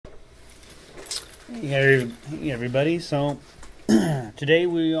Hey everybody, so today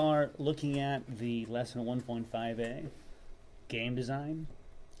we are looking at the lesson 1.5a, game design.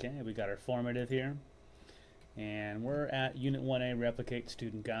 Okay, we got our formative here, and we're at Unit 1a, Replicate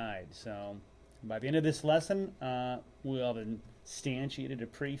Student Guide. So by the end of this lesson, we'll have instantiated a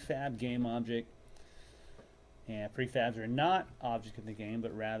prefab game object. And prefabs are not objects of the game,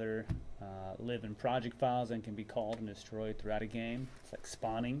 but rather live in project files and can be called and destroyed throughout a game. It's like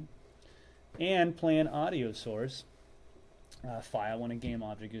spawning. And play an audio source file when a game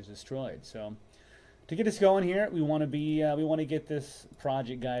object is destroyed. So to get us going here, we want to get this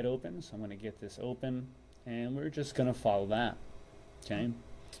project guide open. So I'm going to get this open, and we're just going to follow that. Okay.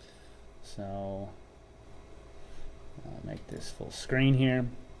 So I'll make this full screen here.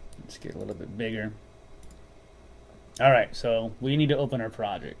 Let's get a little bit bigger. All right. So we need to open our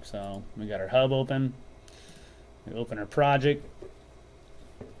project. So we got our hub open. We open our project.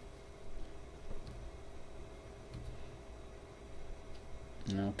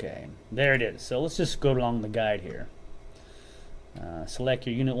 Okay, there it is. So let's just go along the guide here. Select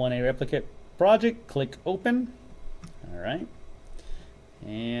your Unit 1A replicate project, click open. All right.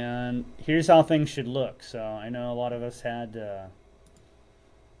 And here's how things should look. So I know a lot of us had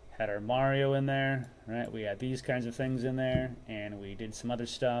our Mario in there, right? We had these kinds of things in there, and we did some other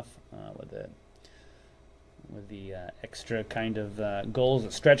stuff with the extra kind of goals,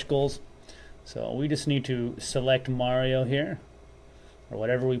 the stretch goals. So we just need to select Mario here, or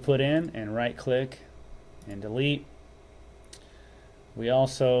whatever we put in, and right click and delete. We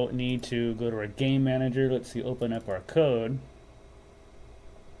also need to go to our game manager. Let's see, open up our code.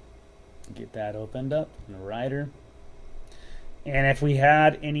 Get that opened up in the writer. And if we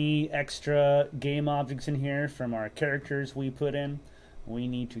had any extra game objects in here from our characters we put in, we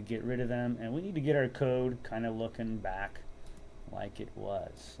need to get rid of them, and we need to get our code kind of looking back like it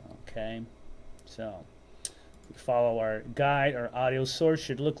was. Okay, so follow our guide. Our audio source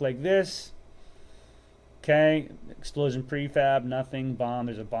should look like this. Okay, explosion prefab, nothing, bomb.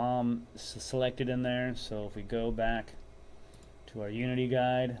 There's a bomb selected in there. So if we go back to our Unity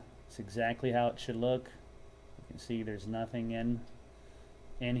guide, it's exactly how it should look. You can see there's nothing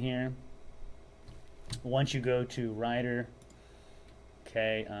in here. Once you go to writer,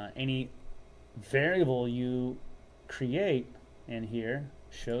 okay, any variable you create in here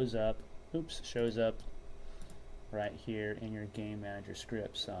shows up. Shows up right here in your game manager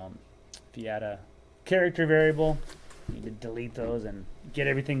scripts. If you add a character variable, you need to delete those and get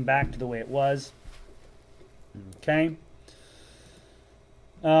everything back to the way it was. Okay.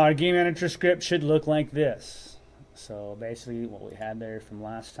 Our game manager script should look like this. So basically what we had there from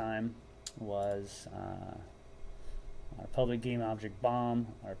last time was our public game object bomb,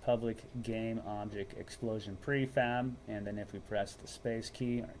 our public game object explosion prefab, and then if we press the space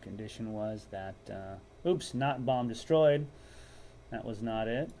key, our condition was that oops, not bomb destroyed. That was not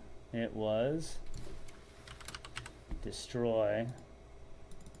it. It was destroy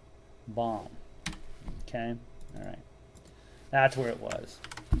bomb. Okay, all right. That's where it was.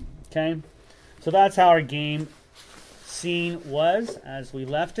 Okay, so that's how our game scene was as we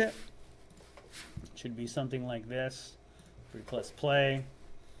left it. It should be something like this. If we press play,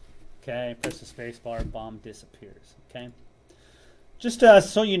 okay, press the space bar, bomb disappears. Okay, just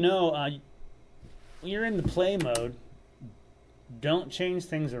so you know, when you're in the play mode, don't change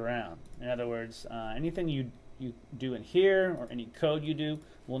things around. In other words, anything you do in here or any code you do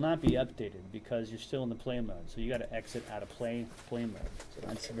will not be updated because you're still in the play mode. So you got to exit out of play mode. So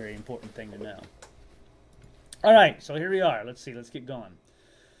that's a very important thing to know. All right, so here we are. Let's see. Let's get going.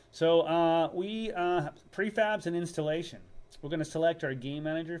 So we prefabs and installation. We're going to select our game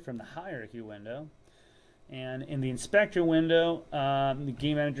manager from the hierarchy window, and in the inspector window, the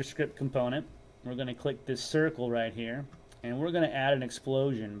game manager script component, we're going to click this circle right here, and we're going to add an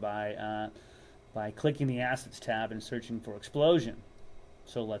explosion by clicking the assets tab and searching for explosion.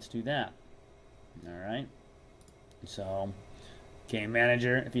 So let's do that. All right. So game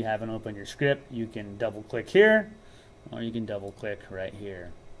manager, if you haven't opened your script, you can double click here, or you can double click right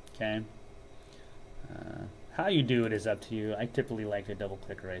here. Okay. How you do it is up to you. I typically like to double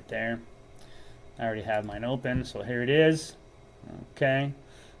click right there. I already have mine open, so here it is. Okay.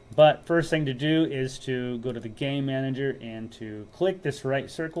 But first thing to do is to go to the game manager and to click this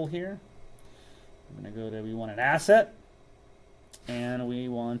right circle here. I'm going to go to, we want an asset, and we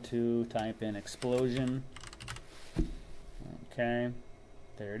want to type in explosion. Okay,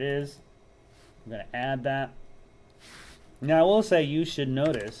 there it is. I'm going to add that. Now I will say you should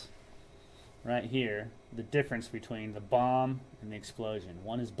notice right here the difference between the bomb and the explosion.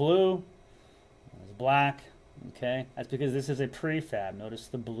 One is blue, one is black. Okay, that's because this is a prefab. Notice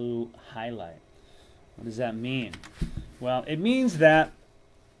the blue highlight. What does that mean? Well, it means that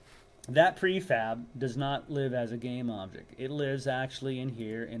that prefab does not live as a game object. It lives actually in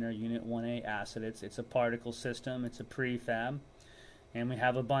here in our Unit 1A asset. It's a particle system. It's a prefab. And we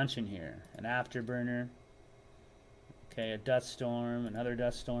have a bunch in here. An afterburner, okay, a dust storm, another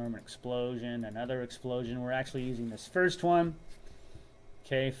dust storm, an explosion, another explosion. We're actually using this first one.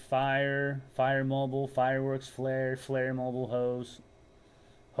 Okay, fire, fire mobile, fireworks, flare, flare mobile, hose,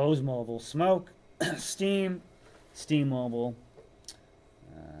 hose mobile, smoke, steam, steam mobile.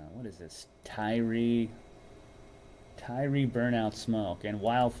 What is this? Tyree burnout smoke, and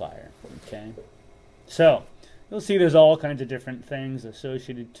wildfire. Okay, so you'll see there's all kinds of different things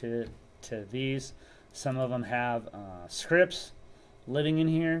associated to these. Some of them have scripts living in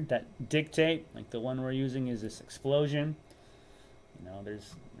here that dictate, like the one we're using is this explosion. You know,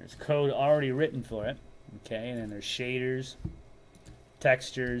 there's code already written for it. Okay, and then there's shaders,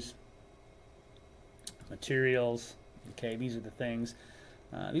 textures, materials. Okay, these are the things.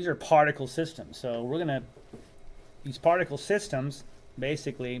 These are particle systems. So we're gonna, these particle systems,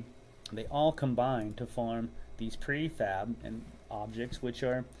 basically, they all combine to form these prefab and objects, which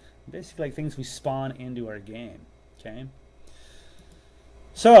are basically like things we spawn into our game. Okay.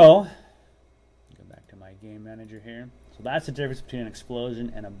 So go back to my game manager here. So that's the difference between an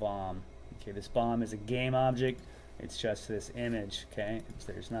explosion and a bomb. Okay, this bomb is a game object. It's just this image. Okay,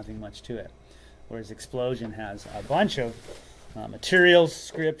 there's nothing much to it. Whereas explosion has a bunch of materials,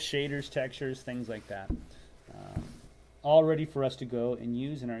 scripts, shaders, textures, things like that, all ready for us to go and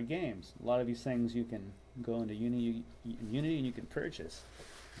use in our games. A lot of these things you can go into Unity and you can purchase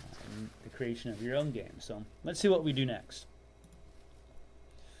in the creation of your own game. So let's see what we do next.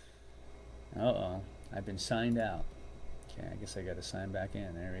 Uh-oh, I've been signed out. Okay, I guess I got to sign back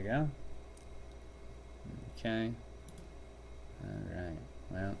in. There we go. Okay. All right.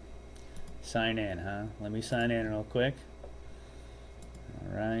 Well, sign in, huh? Let me sign in real quick.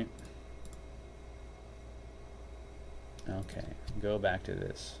 All right. Okay, go back to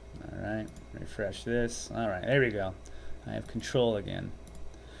this. All right, refresh this. All right, there we go. I have control again.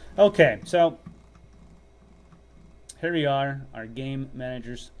 Okay, so here we are. Our game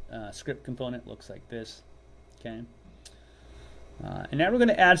manager's script component looks like this. Okay, and now we're going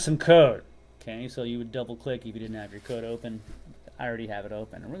to add some code. Okay, so you would double click if you didn't have your code open. I already have it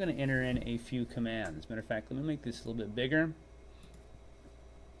open. And we're going to enter in a few commands. Matter of fact, let me make this a little bit bigger.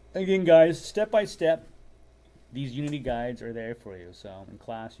 Again, guys, step by step, these Unity guides are there for you. So in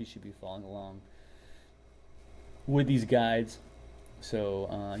class, you should be following along with these guides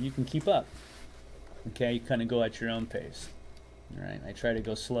so you can keep up. Okay, you kind of go at your own pace. All right, I try to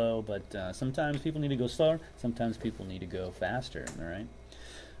go slow, but sometimes people need to go slower. Sometimes people need to go faster. All right.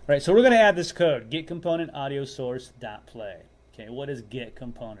 All right, so we're going to add this code, get component audio source dot play. Okay, what is get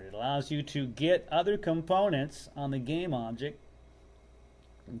component? It allows you to get other components on the game object.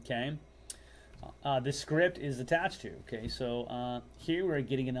 Okay, the script is attached to. Okay, so here we're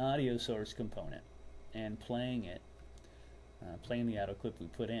getting an audio source component and playing it, playing the audio clip we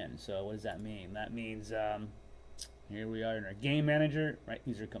put in. So what does that mean? That means here we are in our game manager. Right,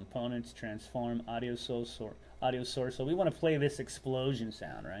 these are components, transform audio source. So we want to play this explosion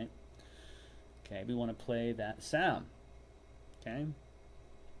sound, right? Okay, we want to play that sound. Okay,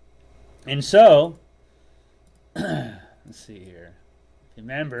 and so let's see here.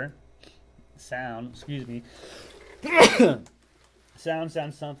 Remember, sound, excuse me, sound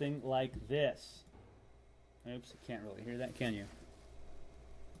sounds something like this. Oops, you can't really hear that, can you?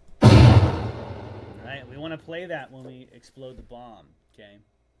 All right, we want to play that when we explode the bomb. Okay,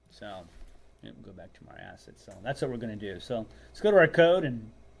 so we'll go back to our assets. So that's what we're going to do. So let's go to our code,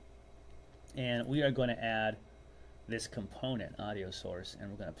 and we are going to add this component audio source,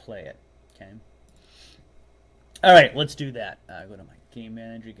 and we're going to play it. Okay. All right, let's do that. Go to my game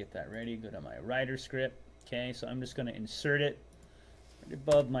manager, get that ready. Go to my writer script. Okay, so I'm just going to insert it right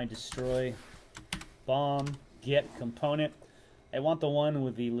above my destroy bomb get component. I want the one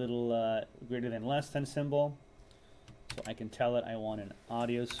with the little greater than less than symbol, so I can tell it I want an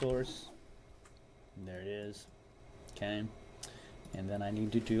audio source. And there it is. Okay, and then I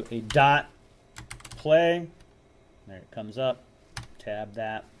need to do a dot play. There it comes up. Tab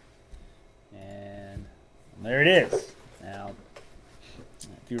that, and there it is. Now,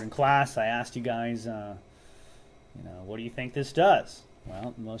 if you were in class, I asked you guys, what do you think this does?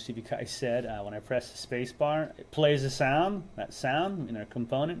 Well, most of you guys said when I press the space bar, it plays the sound, that sound in our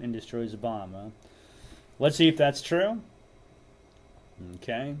component, and destroys the bomb. Let's see if that's true.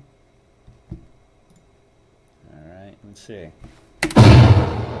 Okay. All right, let's see.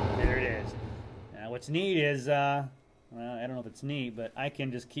 There it is. Now, what's neat is well, I don't know if it's neat, but I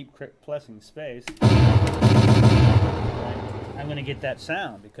can just keep pressing space. I'm going to get that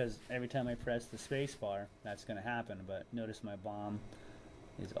sound because every time I press the space bar, that's going to happen. But notice my bomb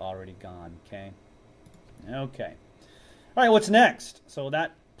is already gone, okay? Okay. All right, what's next? So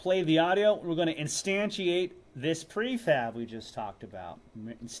that played the audio. We're going to instantiate this prefab we just talked about.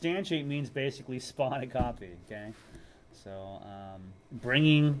 Instantiate means basically spawn a copy, okay? So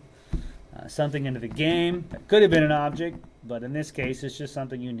bringing something into the game that could have been an object, but in this case, it's just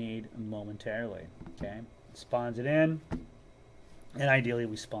something you need momentarily, okay? It spawns it in, and ideally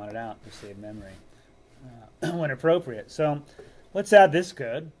we spawn it out to save memory when appropriate. So let's add this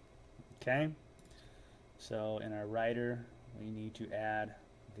code, okay? So in our writer, we need to add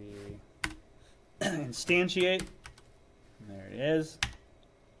the instantiate. There it is.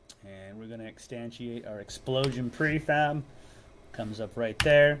 And we're going to instantiate our explosion prefab. Comes up right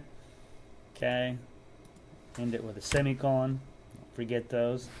there. Okay. End it with a semicolon. Don't forget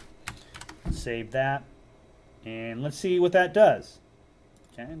those. Save that. And let's see what that does.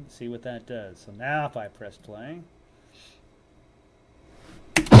 Okay, let's see what that does. So now if I press play,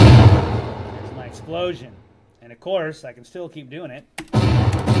 there's my explosion. And of course, I can still keep doing it. Right?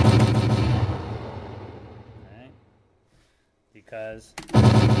 Because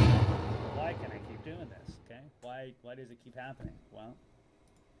why can I keep doing this? Okay? Why does it keep happening? Well,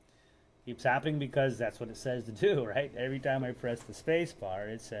 it keeps happening because that's what it says to do, right? Every time I press the space bar,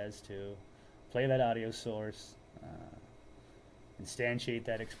 it says to play that audio source, instantiate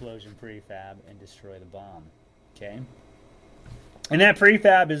that explosion prefab, and destroy the bomb. Okay? And that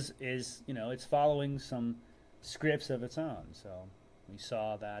prefab is you know, it's following some scripts of its own. So we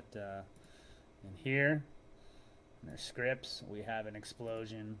saw that in here, in our scripts, we have an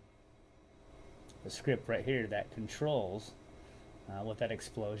explosion, the script right here that controls what that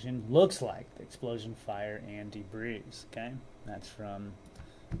explosion looks like, the explosion, fire, and debris. Okay, that's from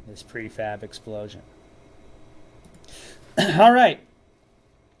this prefab explosion. All right,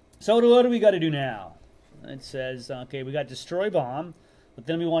 so what do we got to do now? It says, okay, we got destroy bomb, but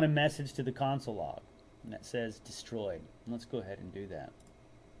then we want a message to the console log, and that says destroyed. Let's go ahead and do that.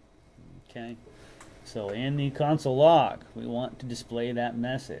 Okay, so in the console log, we want to display that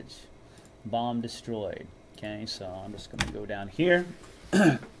message, bomb destroyed. Okay, so I'm just going to go down here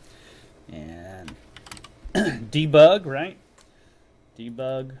and debug, right?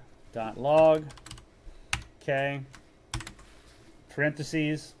 Debug.log. Okay,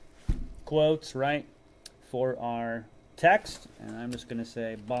 parentheses, quotes, right, for our text, and I'm just going to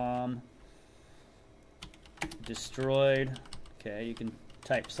say bomb destroyed. Okay, you can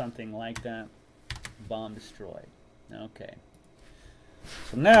type something like that, bomb destroyed. Okay,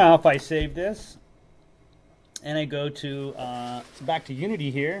 so now if I save this and I go to back to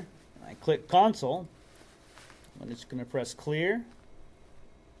Unity here, I click console, I'm just going to press clear.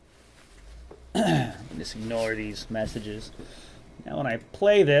 Just ignore these messages. Now when I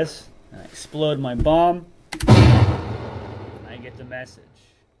play this, I explode my bomb, I get the message.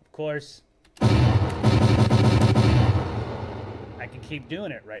 Of course, I can keep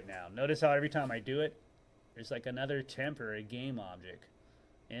doing it right now. Notice how every time I do it, there's like another temporary game object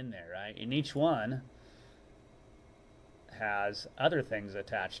in there, right? And each one has other things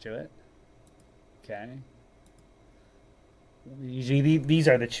attached to it. Okay. Usually these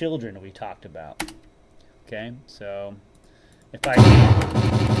are the children we talked about. Okay, so if I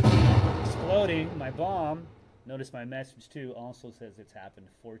keep exploding my bomb, notice my message too also says it's happened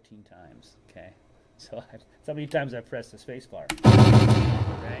 14 times. Okay, so how many times I pressed the space bar?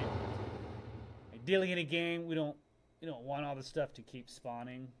 Right. Ideally in a game, we don't want all the stuff to keep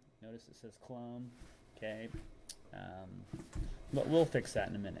spawning. Notice it says clone. Okay, but we'll fix that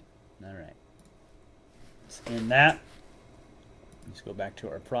in a minute. All right. In that, let's go back to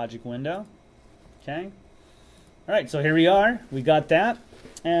our project window. Okay. All right, so here we are. We got that,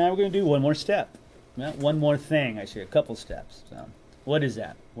 and we're going to do one more step. Well, one more thing, actually, a couple steps. So, what is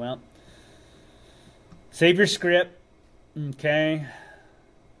that? Well, save your script. Okay.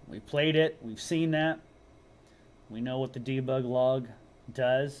 We played it. We've seen that. We know what the debug log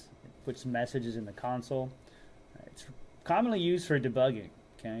does. It puts messages in the console. It's commonly used for debugging.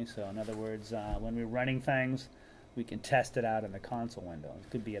 Okay, so in other words, when we're running things, we can test it out in the console window. It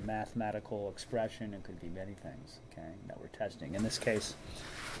could be a mathematical expression. It could be many things, okay, that we're testing. In this case,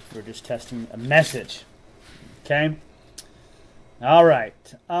 we're just testing a message, okay? All right.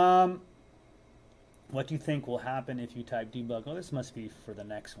 What do you think will happen if you type debug? Oh, this must be for the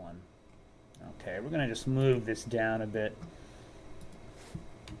next one. Okay, we're going to just move this down a bit.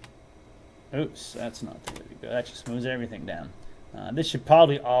 Oops, that's not the way to go. That just moves everything down. This should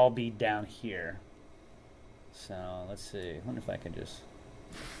probably all be down here. So let's see. I wonder if I can just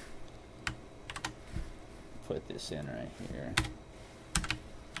put this in right here.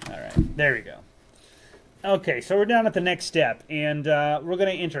 All right, there we go. Okay, so we're down at the next step, and we're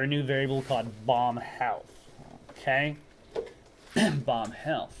going to enter a new variable called bomb health. Okay, bomb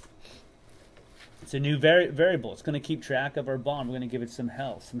health. It's a new variable. It's going to keep track of our bomb. We're going to give it some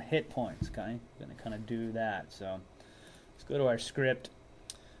health, some hit points. Okay, we're going to kind of do that. So let's go to our script,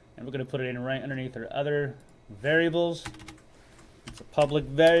 and we're going to put it in right underneath our other variables. It's a public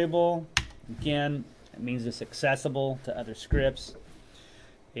variable. Again, it means it's accessible to other scripts.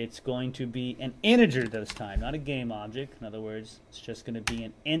 It's going to be an integer this time, not a game object. In other words, it's just going to be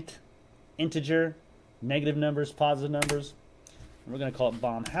an integer, negative numbers, positive numbers. And we're going to call it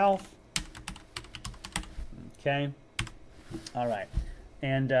bomb health. Okay. All right.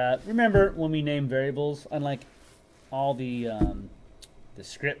 And remember, when we name variables, unlike all the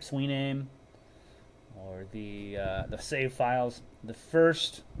scripts we name or the save files, the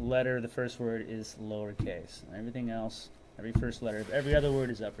first letter, the first word is lowercase. Everything else, every first letter of every other word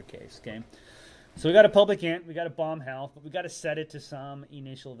is uppercase. Okay. So we got a public int, we got a bomb health, but we got to set it to some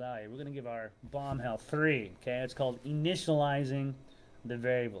initial value. We're going to give our bomb health 3. Okay. It's called initializing the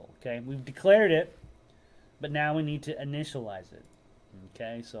variable. Okay. We've declared it, but now we need to initialize it.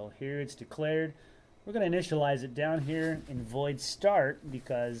 Okay, so here it's declared. We're going to initialize it down here in void start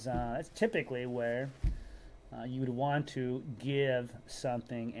because that's typically where you would want to give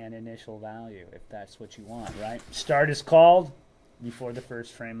something an initial value if that's what you want, right? Start is called before the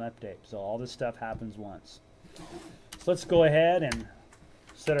first frame update, so all this stuff happens once. So let's go ahead and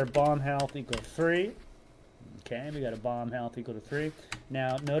set our bomb health equal to 3. Okay, we got a bomb health equal to 3.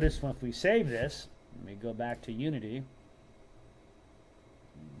 Now notice when we save this, let me go back to Unity.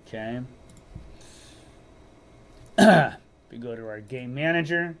 Okay. We go to our game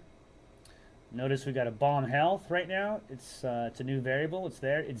manager. Notice we got a bomb health right now. It's a new variable. It's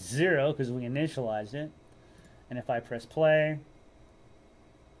there. It's 0 because we initialized it. And if I press play,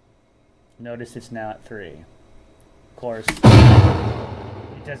 notice it's now at 3. Of course,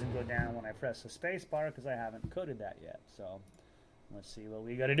 it doesn't go down when I press the space bar because I haven't coded that yet. So let's see what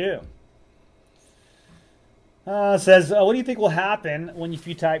we got to do. Says, what do you think will happen when if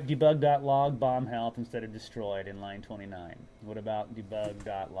you type debug.log bomb health instead of destroyed in line 29? What about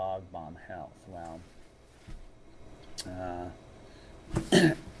debug.log bomb health? Well,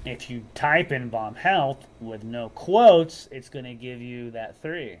 if you type in bomb health with no quotes, it's going to give you that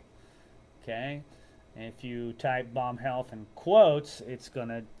 3. Okay? And if you type bomb health in quotes, it's going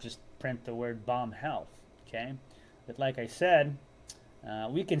to just print the word bomb health. Okay? But like I said,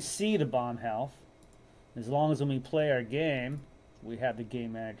 we can see the bomb health. As long as when we play our game, we have the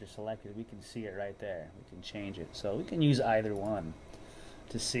game manager selected, we can see it right there. We can change it. So we can use either one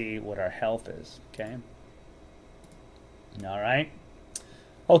to see what our health is. Okay. All right.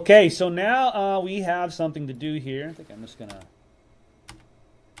 Okay, so now we have something to do here. I think I'm just going to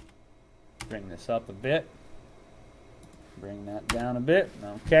bring this up a bit. Bring that down a bit.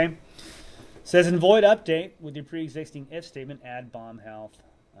 Okay. It says in void update with your pre-existing if statement, add bomb health.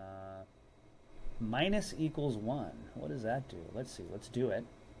 Minus equals 1. What does that do? Let's see. Let's do it.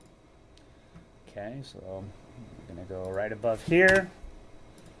 Okay, so we're going to go right above here.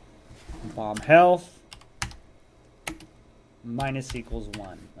 Bomb health. Minus equals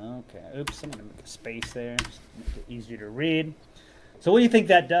 1. Okay. Oops, I'm going to make a space there. Just make it easier to read. So what do you think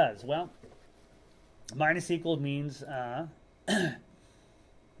that does? Well, minus equals means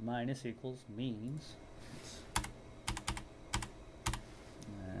minus equals means. All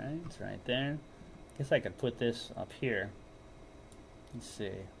right, it's right there. I guess I could put this up here. Let's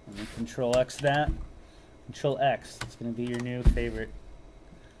see. Let me Control X that. Control X. It's going to be your new favorite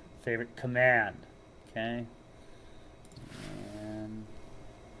command. Okay. And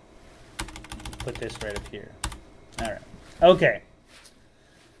put this right up here. All right. Okay.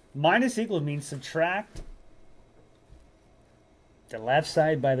 Minus equals means subtract the left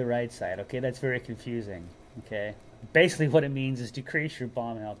side by the right side. Okay, that's very confusing. Okay. Basically, what it means is decrease your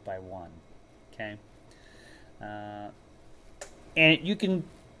bomb health by 1. Okay. And you can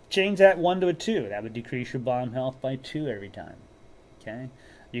change that 1 to a 2. That would decrease your bomb health by 2 every time. Okay.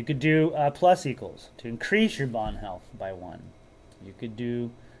 You could do plus equals to increase your bomb health by 1. You could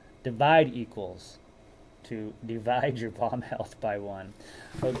do divide equals to divide your bomb health by 1.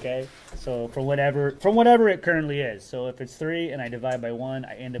 Okay. So from whatever it currently is. So if it's 3 and I divide by 1,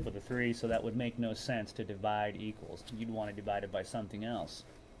 I end up with a 3. So that would make no sense to divide equals. You'd want to divide it by something else.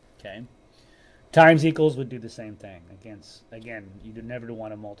 Okay. Times equals would do the same thing. Again, you would never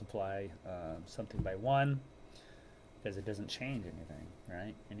want to multiply something by 1 because it doesn't change anything,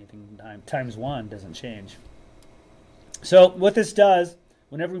 right? Anything times 1 doesn't change. So what this does,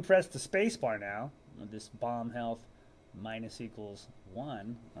 whenever we press the space bar now, this bomb health minus equals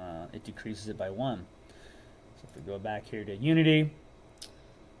 1, it decreases it by 1. So if we go back here to Unity,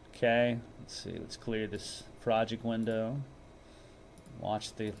 okay, let's see, let's clear this project window.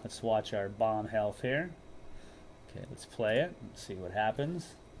 Let's watch our bomb health here. Okay, let's play it and see what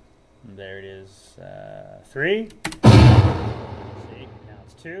happens. And there it is, 3. See, now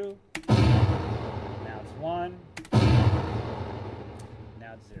it's 2. Now it's 1.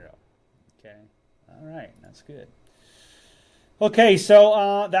 Now it's 0. Okay, all right, that's good. Okay,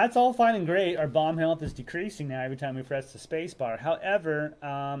 so that's all fine and great. Our bomb health is decreasing now every time we press the space bar. However,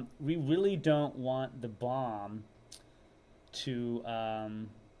 we really don't want the bomb to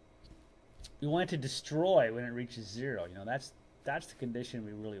we want it to destroy when it reaches 0. You know, that's the condition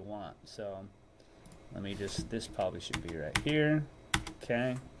we really want. So let me just, this probably should be right here.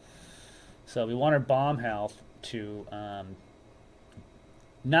 Okay, so we want our bomb health to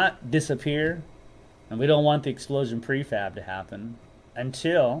not disappear, and we don't want the explosion prefab to happen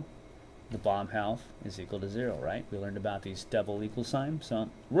until the bomb health is equal to 0, right? We learned about these double equal signs. So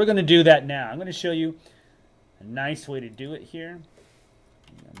we're going to do that now. I'm going to show you a nice way to do it here.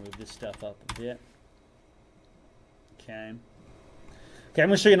 I'm going to move this stuff up a bit. Okay. Okay, I'm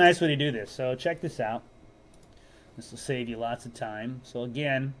going to show you a nice way to do this. So check this out. This will save you lots of time. So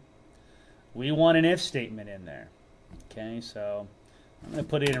again, we want an if statement in there. Okay, so I'm going to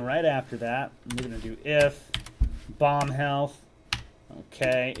put it in right after that. We're going to do if bomb health,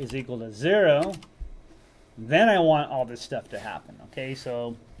 okay, is equal to 0. Then I want all this stuff to happen. Okay,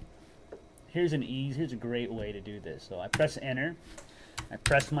 so here's a great way to do this. So I press enter. I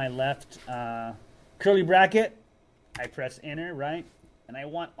press my left curly bracket. I press enter, right? And I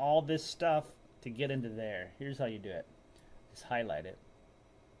want all this stuff to get into there. Here's how you do it. Just highlight it.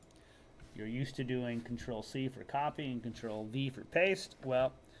 You're used to doing Control-C for copy and Control-V for paste.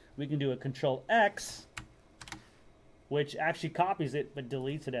 Well, we can do a Control-X, which actually copies it but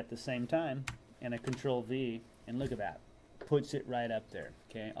deletes it at the same time, and a Control-V, and look at that. Puts it right up there.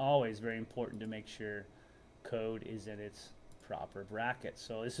 Okay, always very important to make sure code is in its proper bracket.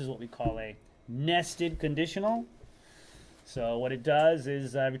 So this is what we call a nested conditional. So what it does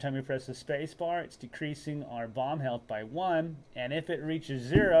is every time we press the space bar, it's decreasing our bomb health by 1, and if it reaches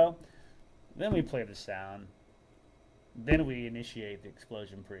 0, then we play the sound, then we initiate the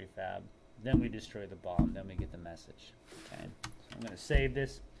explosion prefab, then we destroy the bomb, then we get the message. Okay, so I'm going to save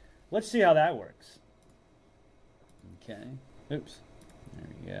this. Let's see how that works. Okay, oops, there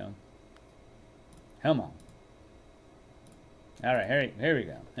we go. Come on. All right, here we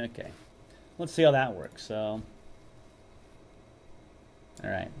go. Okay, let's see how that works. So, all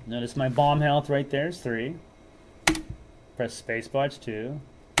right, notice my bomb health right there is 3. Press spacebar, it's 2.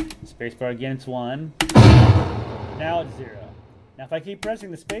 Spacebar again, it's 1. Now it's 0. Now if I keep pressing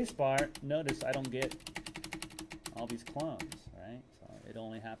the spacebar, notice I don't get all these clones, right? So it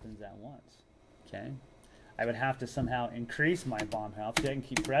only happens that once. Okay. I would have to somehow increase my bomb health so I can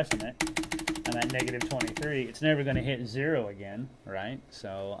keep pressing it. And at negative 23, it's never going to hit 0 again, right?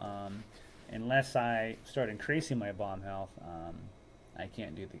 So unless I start increasing my bomb health, I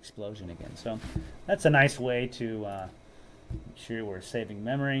can't do the explosion again. So that's a nice way to make sure we're saving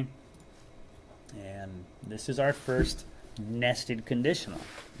memory. And this is our first nested conditional.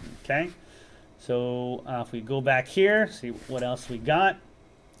 Okay, so if we go back here, see what else we got.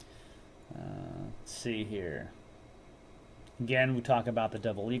 Let's see here. Again, we talk about the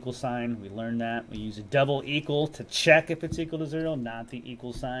double equal sign. We learned that. We use a double equal to check if it's equal to 0, not the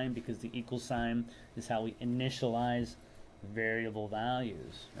equal sign, because the equal sign is how we initialize variable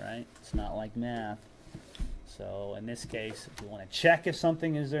values, right? It's not like math. So in this case, if we want to check if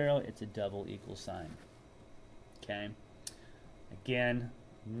something is 0, it's a double equal sign. Okay. Again,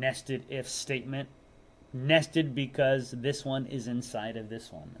 nested if statement. Nested because this one is inside of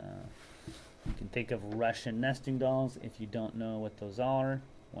this one. You can think of Russian nesting dolls. If you don't know what those are,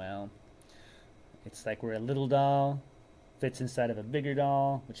 well, it's like where a little doll fits inside of a bigger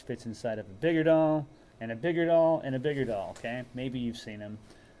doll, which fits inside of a bigger doll, and a bigger doll, and a bigger doll. Okay, maybe you've seen them.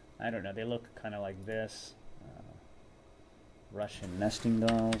 I don't know. They look kind of like this. Russian nesting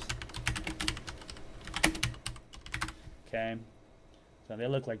dolls. Okay, so they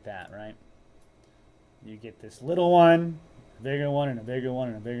look like that, right? You get this little one, a bigger one, and a bigger one,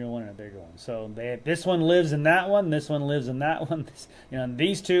 and a bigger one, and a bigger one. So this one lives in that one, this one lives in that one.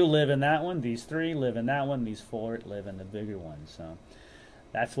 These 2 live in that one, these 3 live in that one, these 4 live in the bigger one. So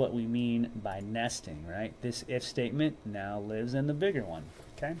that's what we mean by nesting, right? This if statement now lives in the bigger one.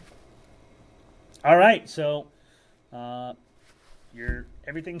 Okay. All right. So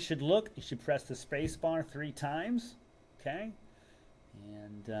everything should look. You should press the space bar 3 times Okay,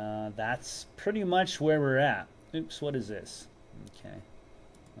 and that's pretty much where we're at. Oops, what is this? Okay,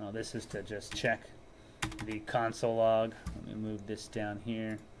 well, this is to just check the console log. Let me move this down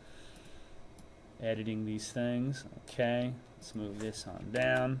here. Editing these things. Okay, let's move this on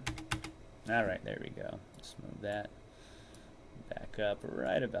down. All right, there we go. Let's move that back up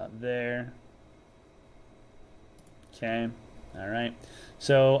right about there. Okay, all right.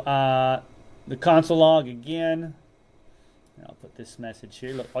 So the console log again. I'll put this message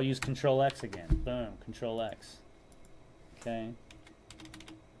here. Look, I'll use Control X again. Boom, Control X. Okay.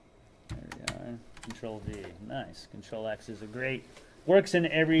 There we are. Control V. Nice. Control X is a great, works in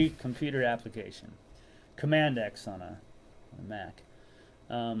every computer application. Command X on a Mac.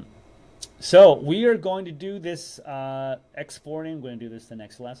 So we are going to do this exporting. We're going to do this the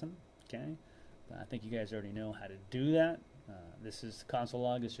next lesson. Okay. I think you guys already know how to do that. This is the console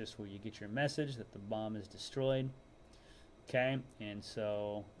log. It's just where you get your message that the bomb is destroyed. Okay. And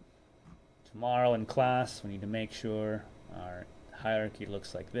so tomorrow in class, we need to make sure our hierarchy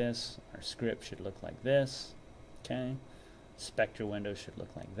looks like this. Our script should look like this. Okay. Spectre window should look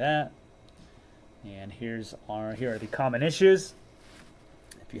like that. And here are the common issues.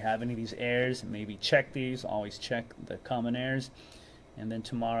 If you have any of these errors, maybe check these. Always check the common errors. And then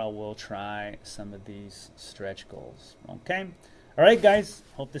tomorrow we'll try some of these stretch goals. Okay. All right, guys.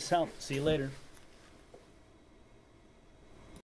 Hope this helped. See you later.